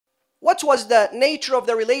what was the nature of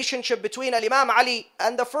the relationship between Imam Ali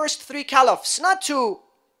and the first three Caliphs. Not to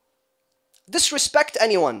disrespect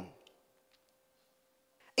anyone,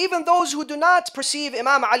 even those who do not perceive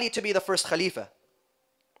Imam Ali to be the first Khalifa.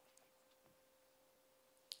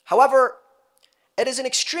 However, it is an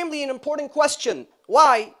extremely important question.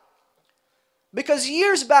 Why? Because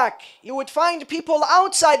years back, you would find people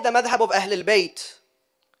outside the madhab of Ahl al-Bayt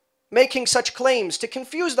making such claims to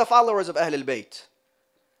confuse the followers of Ahl al-Bayt.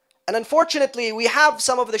 And unfortunately, we have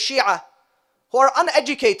some of the Shia who are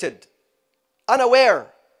uneducated,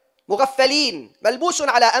 unaware, مغفلين, ملبوس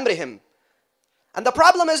على أمرهم. And the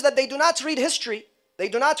problem is that they do not read history, they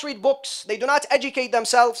do not read books, they do not educate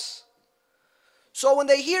themselves. So when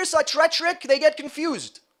they hear such rhetoric, they get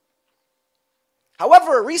confused.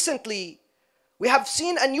 However, recently, we have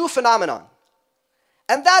seen a new phenomenon.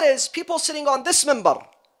 And that is people sitting on this minbar.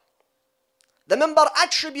 The minbar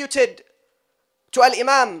attributed to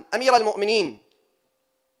Al-Imam Amir al-Mu'mineen.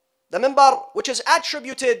 The minbar which is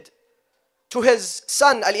attributed to his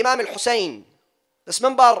son Al-Imam al-Hussein. This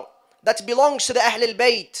minbar that belongs to the Ahl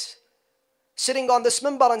al-Bayt. Sitting on this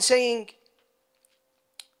minbar and saying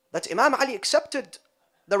that Imam Ali accepted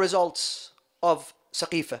the results of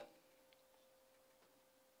Saqifah.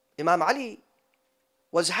 Imam Ali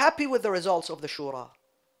was happy with the results of the Shura.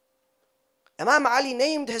 Imam Ali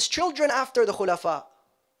named his children after the Khulafa.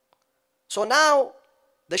 So now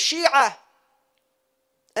the Shia,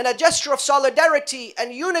 in a gesture of solidarity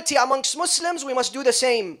and unity amongst Muslims, we must do the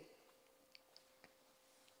same.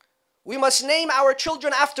 We must name our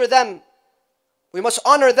children after them. We must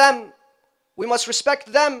honor them. We must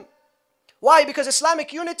respect them. Why? Because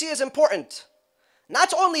Islamic unity is important.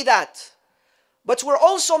 Not only that, but we're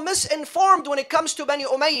also misinformed when it comes to Bani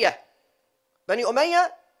Umayyah. Bani Umayyah,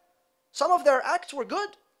 some of their acts were good.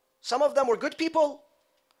 Some of them were good people.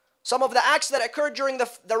 Some of the acts that occurred during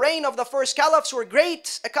the reign of the first Caliphs were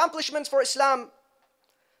great accomplishments for Islam.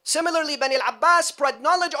 Similarly, Bani al-Abbas spread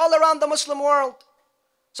knowledge all around the Muslim world.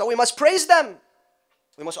 So we must praise them.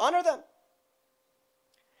 We must honor them.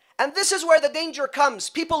 And this is where the danger comes.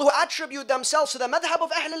 People who attribute themselves to the madhab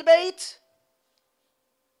of Ahl al-Bayt,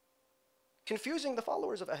 confusing the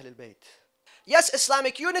followers of Ahl al-Bayt. Yes,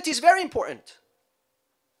 Islamic unity is very important.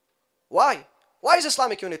 Why? Why is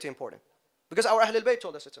Islamic unity important? Because our Ahl al-Bayt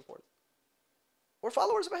told us it's important. We're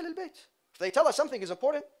followers of Ahl al-Bayt. If they tell us something is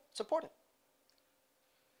important, it's important.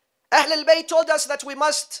 Ahl al-Bayt told us that we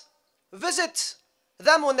must visit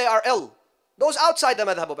them when they are ill. Those outside the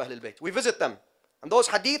madhab of Ahl al-Bayt, we visit them. And those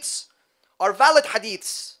hadiths are valid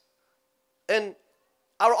hadiths in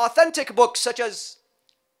our authentic books such as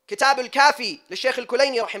Kitab al-Kafi للشيخ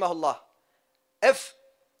الكليني رحمه الله. If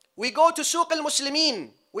we go to Suq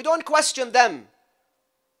al-Muslimin, we don't question them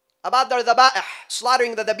about their dhaba'ih,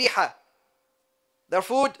 slaughtering the dhabiha. Their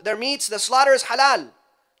food, their meats, the slaughter is halal.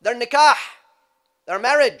 Their nikah, their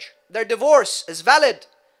marriage, their divorce is valid.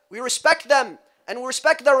 We respect them and we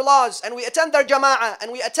respect their laws and we attend their jama'ah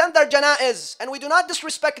and we attend their janaiz and we do not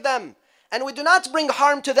disrespect them and we do not bring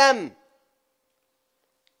harm to them.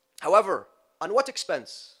 However, on what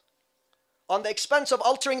expense? On the expense of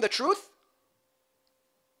altering the truth?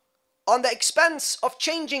 On the expense of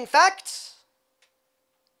changing facts?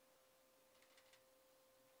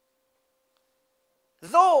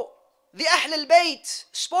 Though the Ahl al-Bayt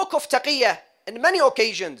spoke of taqiyya in many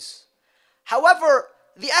occasions, however,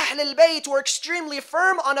 the Ahl al-Bayt were extremely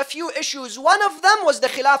firm on a few issues. One of them was the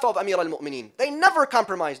Khilafah of Amir al-Mu'mineen. They never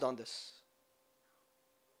compromised on this.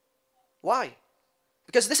 Why?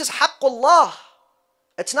 Because this is haqqullah.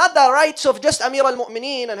 It's not the rights of just Amir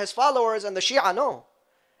al-Mu'mineen and his followers and the Shia, no.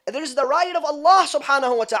 There is the right of Allah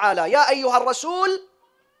subhanahu wa ta'ala. Ya ayyuha al-Rasul,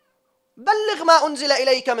 balligh ma unzila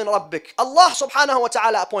ilayka min rabbik. Allah subhanahu wa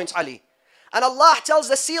ta'ala appoints Ali. And Allah tells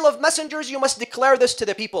the seal of messengers, you must declare this to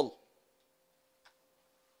the people.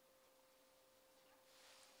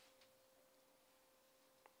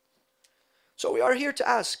 So we are here to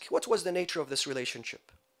ask, what was the nature of this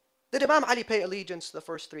relationship? Did Imam Ali pay allegiance to the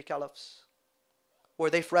first three caliphs?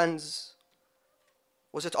 Were they friends?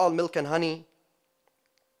 Was it all milk and honey?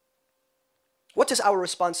 What is our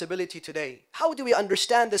responsibility today? How do we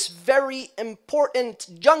understand this very important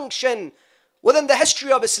junction within the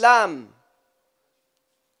history of Islam?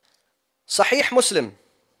 Sahih Muslim,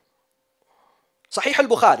 Sahih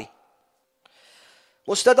al-Bukhari,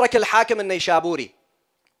 Mustadrak al-Hakim al-Nayshaburi.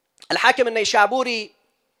 Al-Hakim al-Nayshaburi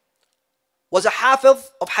was a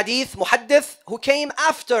hafiz of hadith, muhaddith, who came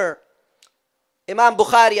after Imam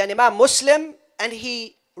Bukhari and Imam Muslim, and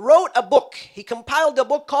he wrote a book. He compiled a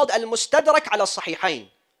book called Al-Mustadrak ala Sahihain.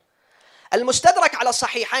 Al-Mustadrak ala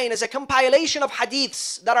Sahihain is a compilation of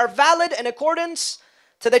hadiths that are valid in accordance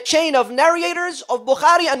to the chain of narrators of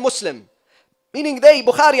Bukhari and Muslim. Meaning they,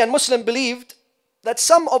 Bukhari and Muslim, believed that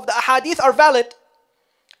some of the ahadith are valid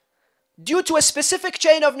due to a specific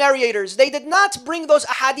chain of narrators. They did not bring those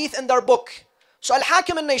ahadith in their book. So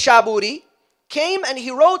Al-Hakim al-Naysaburi came and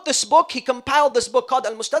he wrote this book, he compiled this book called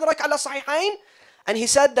Al-Mustadrak ala Sahihain, and he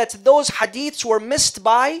said that those hadiths were missed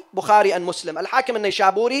by Bukhari and Muslim. Al-Hakim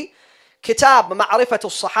al-Naysaburi, Kitab Ma'rifat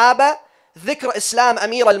al-Sahaba, Dhikr Islam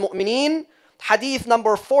Amir al-Mu'mineen, hadith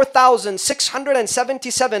number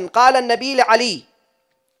 4677, قال النبي لعلي,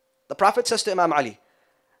 the Prophet says to Imam Ali,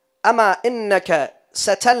 أما إنك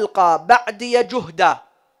ستلقى بعدي جهدا,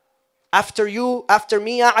 after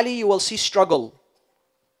me, ya Ali, you will see struggle.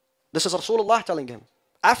 This is Rasulullah telling him.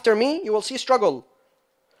 After me, you will see struggle.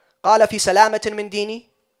 قال في سلامة من ديني,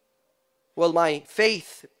 will my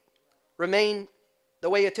faith remain the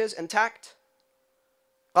way it is, intact?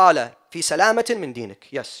 قال في سلامة من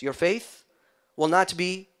دينك. Yes, your faith will not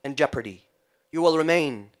be in jeopardy. You will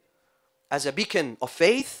remain as a beacon of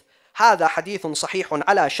faith. هذا حديث صحيح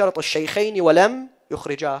على شرط الشيخين ولم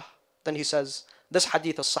يخرجاه. Then he says, this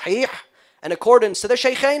hadith is sahih in accordance to the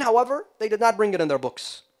shaykhain, however, they did not bring it in their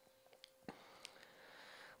books.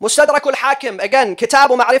 مستدرك الحاكم, again,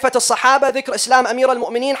 كتاب معرفة الصحابة, ذكر إسلام أمير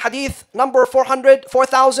المؤمنين, hadith number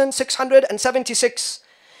 4676.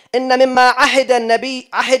 إن مما عهد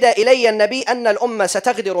إلي النبي أن الأمة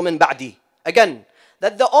ستغدر من بعدي. Again,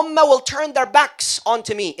 that the ummah will turn their backs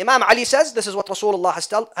onto me. Imam Ali says, this is what Rasulullah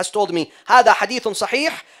has told me. هذا حديث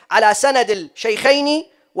صحيح على سند الشيخين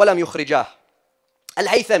ولم يخرجاه.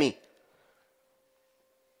 Al-Haythami,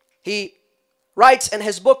 he writes in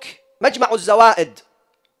his book مجمع الزوائد,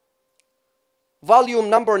 volume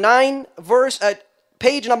number 9,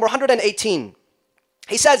 page number 118.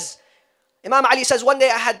 He says, Imam Ali says, one day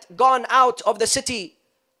I had gone out of the city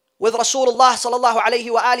with Rasulullah sallallahu alayhi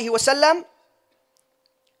wa alihi wa sallam.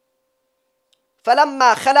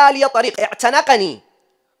 فلما خلا لي طريق اعتنقني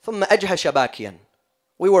ثم أجهش باكيا.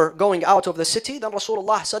 We were going out of the city, then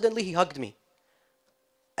Rasulullah suddenly he hugged me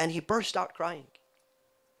and he burst out crying.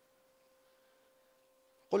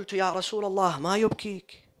 قلت يا رسول الله ما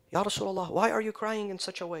يبكيك؟ يا رسول الله, why are you crying in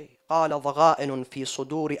such a way? قال ضغائن في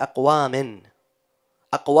صدور أقوام.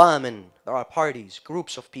 There are parties,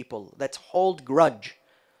 groups of people that hold grudge.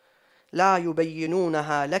 لا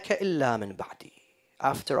يبينونها لك إلا من بعدي.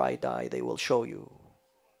 After I die, they will show you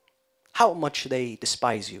how much they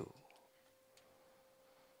despise you.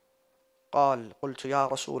 قلت يا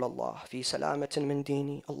رسول الله في سلامة من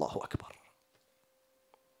ديني. الله أكبر.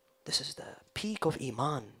 This is the peak of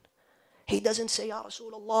Iman. He doesn't say, Ya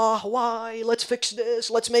Rasulullah, why? Let's fix this.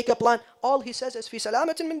 Let's make a plan. All he says is, في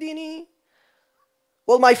سلامة من ديني.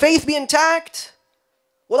 Will my faith be intact?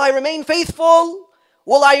 Will I remain faithful?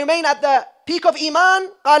 Will I remain at the peak of Iman?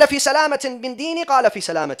 قال في سلامة من ديني. قال في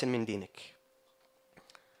سلامة من دينك.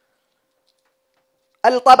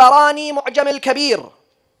 الطبراني معجم الكبير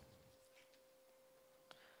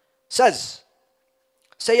says,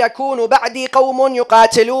 سيكون بعدي قوم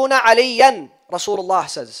يقاتلون عليا. Rasulullah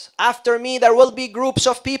says, after me there will be groups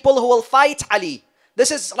of people who will fight Ali. This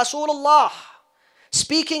is Rasulullah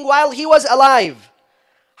speaking while he was alive.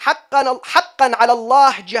 حقا على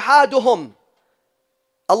الله جهادهم.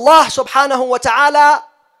 Allah subhanahu wa ta'ala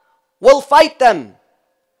will fight them.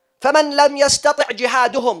 فمن لم يستطع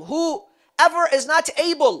جهادهم. Whoever is not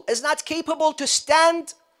able, is not capable to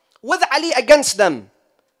stand with Ali against them.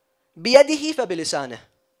 بيده فبلسانه.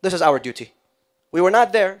 This is our duty. We were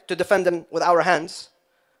not there to defend them with our hands.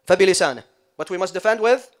 فبلسانه. But we must defend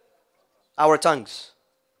with our tongues.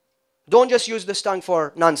 Don't just use this tongue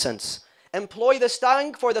for nonsense. Employ this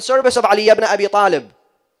tongue for the service of Ali ibn Abi Talib.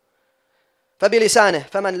 فبلسانه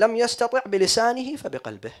فمن لم يستطع بلسانه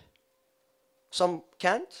فبقلبه. Some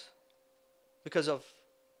can't because of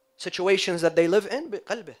situations that they live in.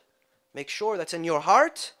 بقلبه. Make sure that's in your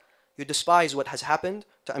heart. You despise what has happened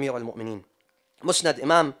to Amir al-Mu'mineen. Musnad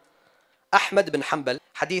Imam Ahmad bin Hanbal,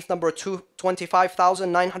 hadith number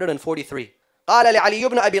 25,943. قال لعلي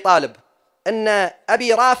بن أبي طالب أن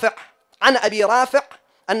أبي رافع عن أبي رافع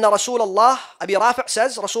أن رسول الله, أبي رافع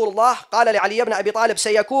says, رسول الله قال لعلي بن أبي طالب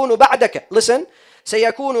سيكون بعدك, listen,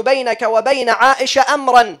 سيكون بينك وبين عائشة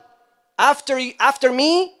أمرا. After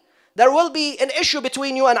me, there will be an issue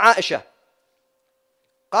between you and Aisha.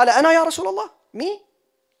 قال أنا يا رسول الله, me?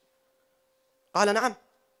 قال نعم.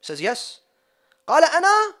 He says yes. قال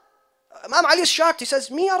أنا. Imam Ali is shocked. He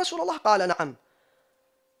says, me يا رسول الله. قال نعم.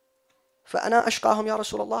 فأنا أشقاهم يا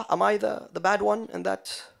رسول الله. Am I the bad one in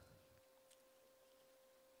that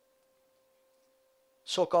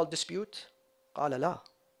so-called dispute? قال لا.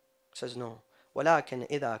 He says no. ولكن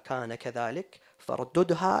إذا كان كذلك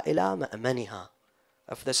فرددها إلى مأمنها.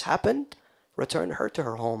 If this happened, return her to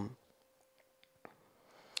her home.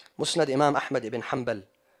 Musnad Imam Ahmad ibn Hanbal.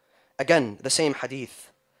 Again, the same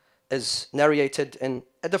hadith is narrated in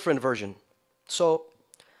a different version. So,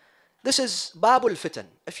 this is Babul Fitan.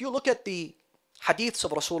 If you look at the hadiths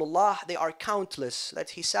of Rasulullah, they are countless.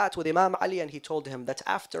 That he sat with Imam Ali and he told him that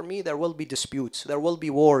after me there will be disputes, there will be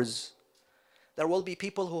wars. There will be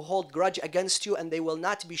people who hold grudge against you and they will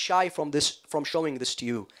not be shy from showing this to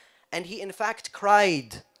you. And he in fact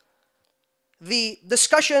cried. The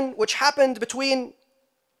discussion which happened between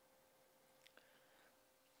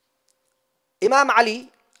Imam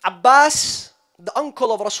Ali, Abbas, the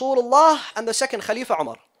uncle of Rasulullah, and the second Khalifa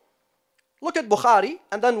Umar. Look at Bukhari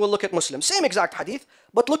and then we'll look at Muslim. Same exact hadith,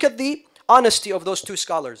 but look at the honesty of those two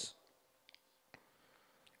scholars.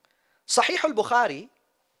 Sahih al-Bukhari,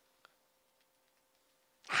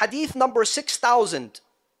 hadith number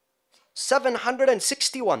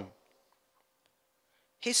 6761.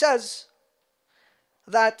 He says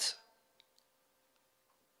that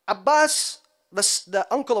Abbas, the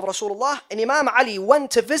uncle of Rasulullah, and Imam Ali went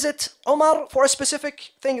to visit Umar for a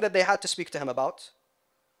specific thing that they had to speak to him about.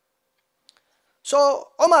 So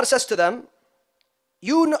Umar says to them,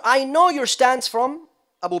 I know your stance from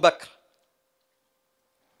Abu Bakr.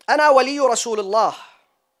 أنا ولي رسول الله.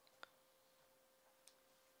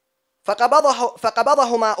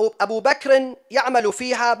 فقبضهما أبو بكر يعمل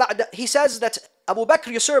فيها بعد. He says that Abu Bakr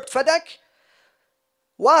usurped Fadak.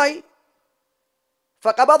 Why?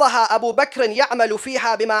 فقبضها أبو بكر يعمل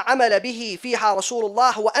فيها بما عمل به فيها رسول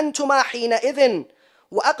الله وأنتما حينئذ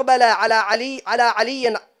وأقبل عليه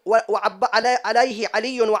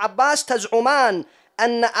علي وعباس تزعمان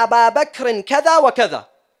أن أبا بكر كذا وكذا.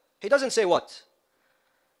 He doesn't say what.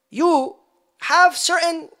 You have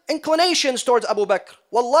certain inclinations towards Abu Bakr.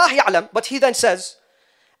 والله يعلم. But he then says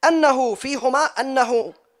أنه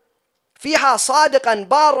فيها صادقا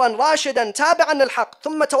بارا راشدا تابعا للحق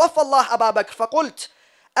ثم توفى الله أبا بكر فقلت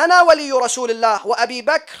أنا ولي رسول الله وأبي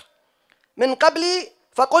بكر من قبلي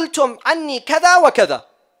فقلتم عني كذا وكذا.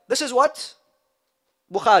 This is what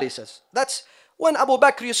Bukhari says. That's when Abu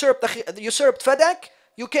Bakr usurped Fadak,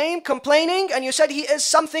 you came complaining and you said he is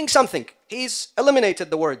something. He's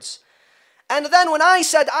eliminated the words. And then when I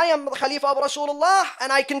said I am the Khalifa of Rasulullah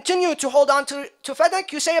and I continue to hold on to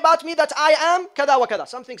Fadak, you say about me that I am kada wa kada,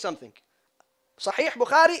 something. Sahih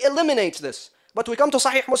Bukhari eliminates this. But we come to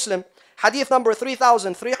Sahih Muslim, hadith number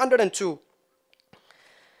 3302.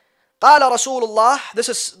 قال رسول الله, this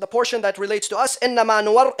is the portion that relates to us, إنما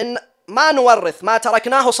ما نورث ما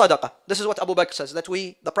تركناه صدقة. This is what Abu Bakr says, that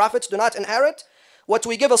we, the prophets, do not inherit what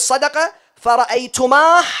we give as sadaqah.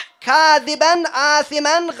 فرأيتماه كاذبا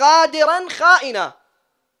آثما غادرا خائنا.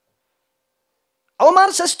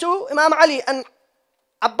 Umar says to Imam Ali and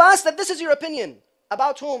Abbas that this is your opinion.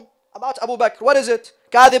 About whom? About Abu Bakr. What is it?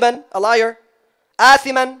 كاذبا, a liar.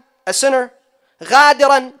 آثما, a sinner.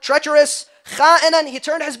 غادرا, treacherous. خائنا, he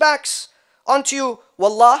turned his backs onto you.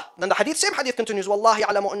 والله, then the hadith, same hadith continues. والله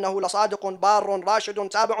يعلم أنه لصادق بار راشد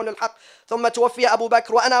تابع للحق ثم توفي أبو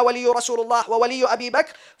بكر وأنا ولي رسول الله وولي أبي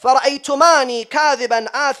بكر فرأيتماني كاذبا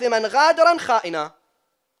آثما غادرا خائنا.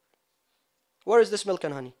 Where is this milk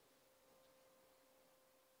and honey?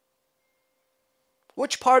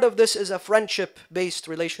 Which part of this is a friendship-based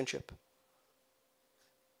relationship?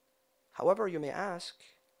 However, you may ask,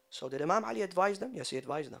 so did Imam Ali advise them? Yes, he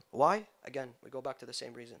advised them. Why? Again, we go back to the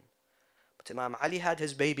same reason. But Imam Ali had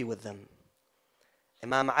his baby with them.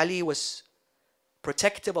 Imam Ali was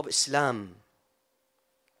protective of Islam.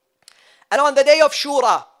 And on the day of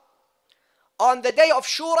Shura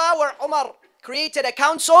where Umar created a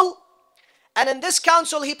council, and in this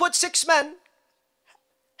council he put 6 men,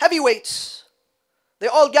 heavyweights. They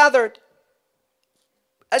all gathered.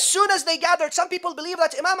 As soon as they gathered, some people believe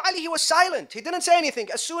that Imam Ali, he was silent. He didn't say anything.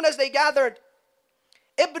 As soon as they gathered,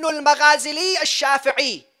 Ibn al-Maghazili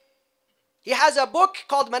al-Shafi'i, he has a book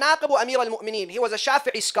called Manaqib Amir al-Mu'mineen. He was a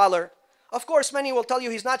Shafi'i scholar. Of course, many will tell you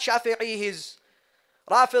he's not Shafi'i, he's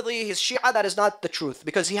Rafidi, he's Shia. That is not the truth.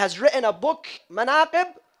 Because he has written a book,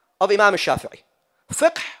 Manaqib of Imam al-Shafi'i.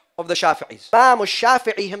 Fiqh of the Shafi'is. Imam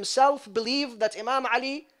al-Shafi'i himself believed that Imam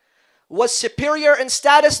Ali was superior in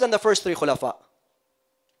status than the first 3 Khulafa.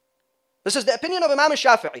 This is the opinion of Imam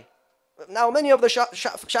al-Shafi'i. Now, many of the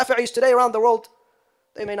Shafi'is today around the world,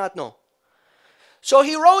 they may not know. So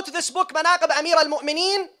he wrote this book, Manaqib Amir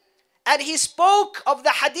al-Mu'mineen, and he spoke of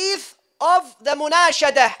the hadith of the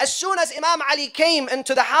munashadah. As soon as Imam Ali came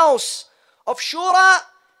into the house of Shura,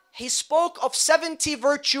 he spoke of 70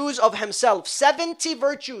 virtues of himself. 70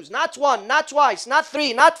 virtues, not 1, not twice, not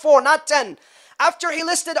 3, not 4, not 10. After he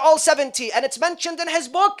listed all 70, and it's mentioned in his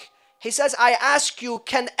book, He says, I ask you,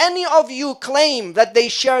 can any of you claim that they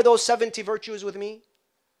share those 70 virtues with me?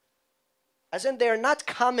 As in, they are not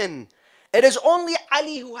common. It is only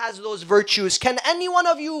Ali who has those virtues. Can any one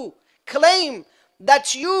of you claim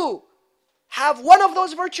that you have one of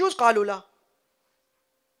those virtues? قالوا لا.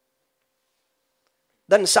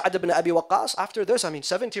 Then Sa'd ibn Abi Waqqas, after this,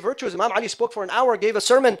 70 virtues. Imam Ali spoke for an hour, gave a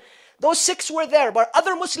sermon. Those 6 were there, but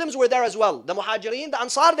other Muslims were there as well. The Muhajirin, the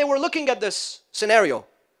Ansar, they were looking at this scenario.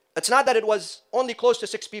 It's not that it was only close to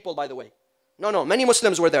 6 people, by the way. No, many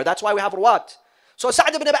Muslims were there. That's why we have ruwat. So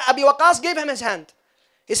Sa'd ibn Abi Waqqas gave him his hand.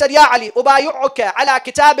 He said, Ya Ali, ubayu'uka ala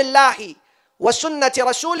kitab Allahi wa sunnati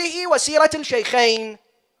rasulihi wa sirat al-shaykhain.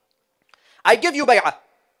 I give you bay'ah.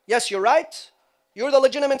 Yes, you're right. You're the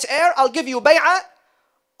legitimate heir. I'll give you bay'ah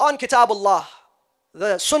on kitab Allah,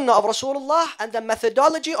 the sunnah of Rasulullah, and the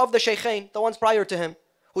methodology of the shaykhain, the ones prior to him,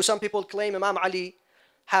 who some people claim Imam Ali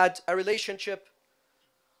had a relationship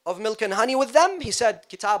of milk and honey with them. He said,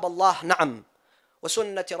 kitab Allah, na'am. Wa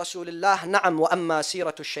sunnati Rasulullah, na'am. Wa amma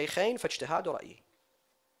siratu shaykhain, fajtihadu ra'yi.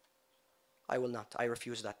 I will not. I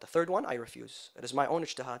refuse that. The third one, I refuse. It is my own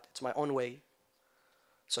ijtihad. It's my own way.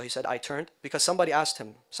 So he said, I turned, because somebody asked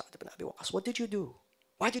him, Sa'd ibn Abi Waqqas, what did you do?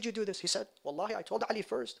 Why did you do this? He said, Wallahi, I told Ali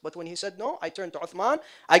first. But when he said no, I turned to Uthman.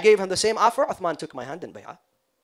 I gave him the same offer. Uthman took my hand in bay'ah.